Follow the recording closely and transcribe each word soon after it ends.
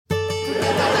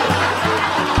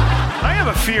I have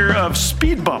a fear of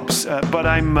speed bumps, but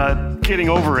I'm getting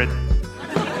over it.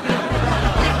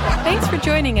 Thanks for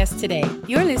joining us today.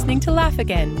 You're listening to Laugh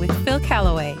Again with Phil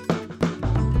Callaway.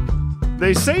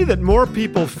 They say that more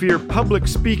people fear public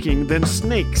speaking than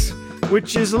snakes,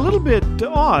 which is a little bit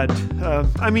odd.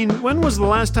 When was the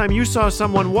last time you saw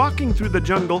someone walking through the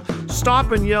jungle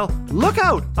stop and yell, "Look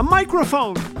out, a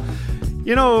microphone"?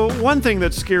 You know, one thing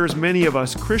that scares many of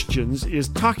us Christians is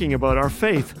talking about our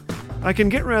faith. I can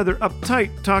get rather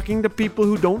uptight talking to people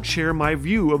who don't share my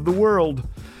view of the world.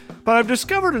 But I've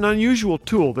discovered an unusual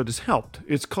tool that has helped.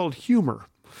 It's called humor.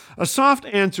 A soft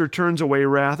answer turns away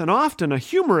wrath, and often a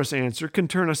humorous answer can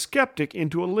turn a skeptic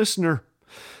into a listener.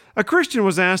 A Christian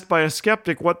was asked by a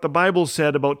skeptic what the Bible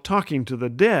said about talking to the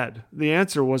dead. The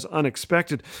answer was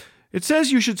unexpected. "It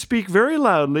says you should speak very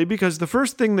loudly because the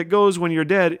first thing that goes when you're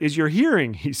dead is your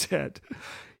hearing," he said.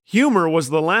 Humor was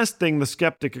the last thing the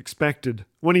skeptic expected.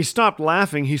 When he stopped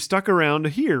laughing, he stuck around to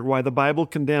hear why the Bible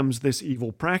condemns this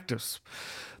evil practice.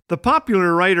 The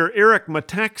popular writer Eric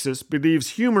Metaxas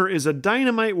believes humor is a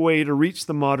dynamite way to reach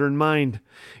the modern mind.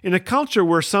 In a culture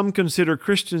where some consider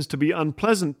Christians to be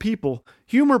unpleasant people,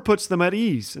 humor puts them at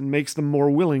ease and makes them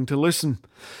more willing to listen.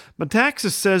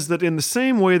 Metaxas says that in the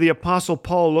same way the Apostle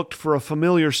Paul looked for a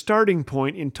familiar starting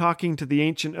point in talking to the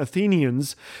ancient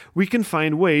Athenians, we can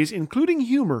find ways, including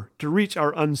humor, to reach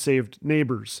our unsaved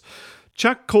neighbors.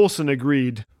 Chuck Colson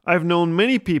agreed, "I've known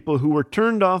many people who were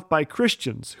turned off by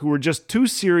Christians who were just too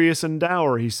serious and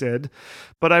dour," he said,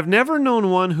 "but I've never known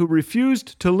one who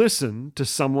refused to listen to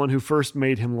someone who first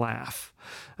made him laugh."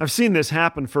 I've seen this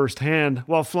happen firsthand.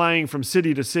 While flying from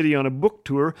city to city on a book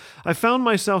tour, I found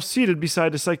myself seated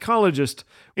beside a psychologist.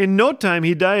 In no time,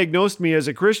 he diagnosed me as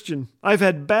a Christian. "I've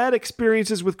had bad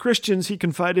experiences with Christians," he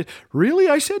confided. "Really?"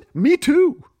 I said. "Me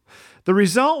too." The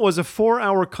result was a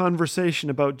 4-hour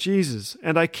conversation about Jesus,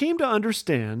 and I came to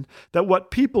understand that what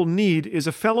people need is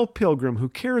a fellow pilgrim who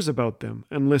cares about them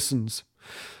and listens.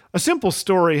 A simple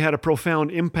story had a profound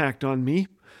impact on me.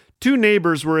 2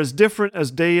 neighbors were as different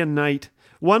as day and night.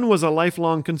 One was a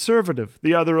lifelong conservative,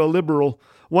 the other a liberal.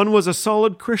 One was a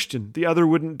solid Christian, the other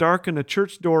wouldn't darken a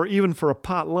church door even for a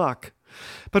potluck.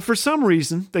 But for some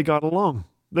reason, they got along.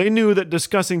 They knew that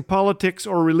discussing politics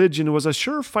or religion was a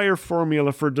surefire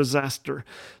formula for disaster.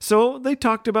 So they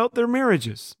talked about their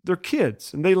marriages, their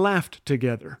kids, and they laughed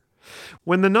together.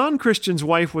 When the non-Christian's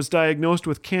wife was diagnosed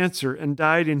with cancer and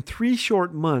died in 3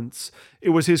 short months, it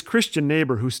was his Christian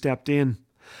neighbor who stepped in.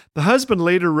 The husband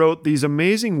later wrote these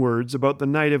amazing words about the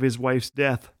night of his wife's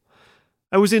death.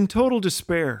 "I was in total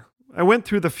despair. I went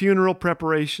through the funeral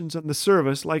preparations and the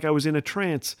service like I was in a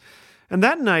trance. And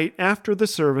that night, after the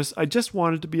service, I just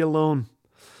wanted to be alone.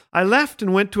 I left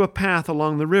and went to a path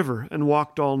along the river and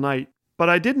walked all night. But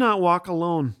I did not walk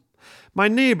alone. My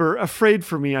neighbor, afraid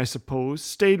for me, I suppose,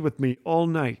 stayed with me all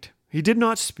night. He did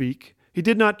not speak. He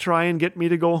did not try and get me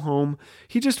to go home.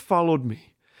 He just followed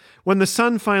me. When the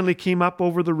sun finally came up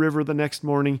over the river the next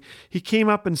morning, he came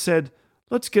up and said,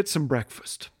 'Let's get some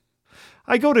breakfast.'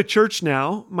 I go to church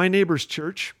now, my neighbor's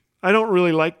church. I don't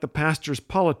really like the pastor's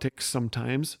politics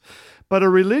sometimes, but a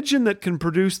religion that can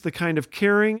produce the kind of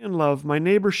caring and love my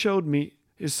neighbor showed me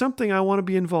is something I want to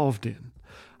be involved in.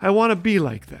 I want to be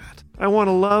like that. I want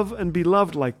to love and be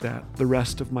loved like that the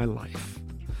rest of my life."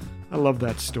 I love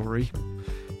that story.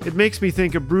 It makes me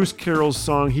think of Bruce Carroll's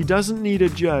song, "He doesn't need a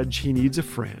judge, he needs a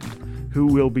friend who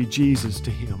will be Jesus to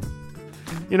him."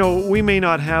 You know, we may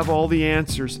not have all the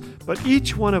answers, but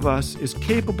each one of us is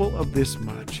capable of this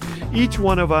much. Each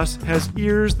one of us has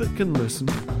ears that can listen,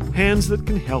 hands that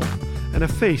can help, and a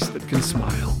face that can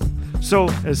smile. So,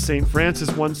 as St.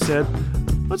 Francis once said,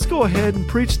 let's go ahead and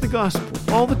preach the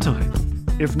gospel all the time.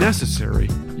 If necessary,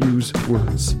 use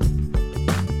words.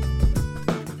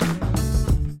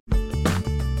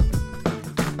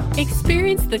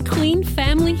 Experience the clean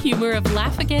family humor of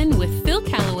Laugh Again with Phil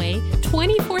Callaway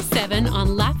 24/7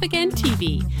 on Laugh Again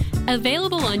TV.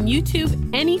 Available on YouTube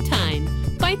anytime.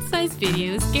 Bite-sized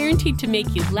videos guaranteed to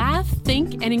make you laugh,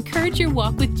 think, and encourage your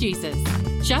walk with Jesus.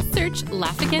 Just search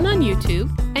Laugh Again on YouTube.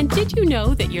 And did you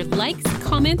know that your likes,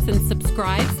 comments, and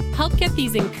subscribes help get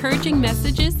these encouraging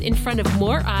messages in front of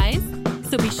more eyes?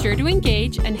 So be sure to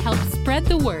engage and help spread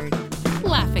the word.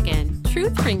 Laugh Again.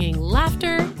 Truth bringing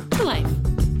laughter to life.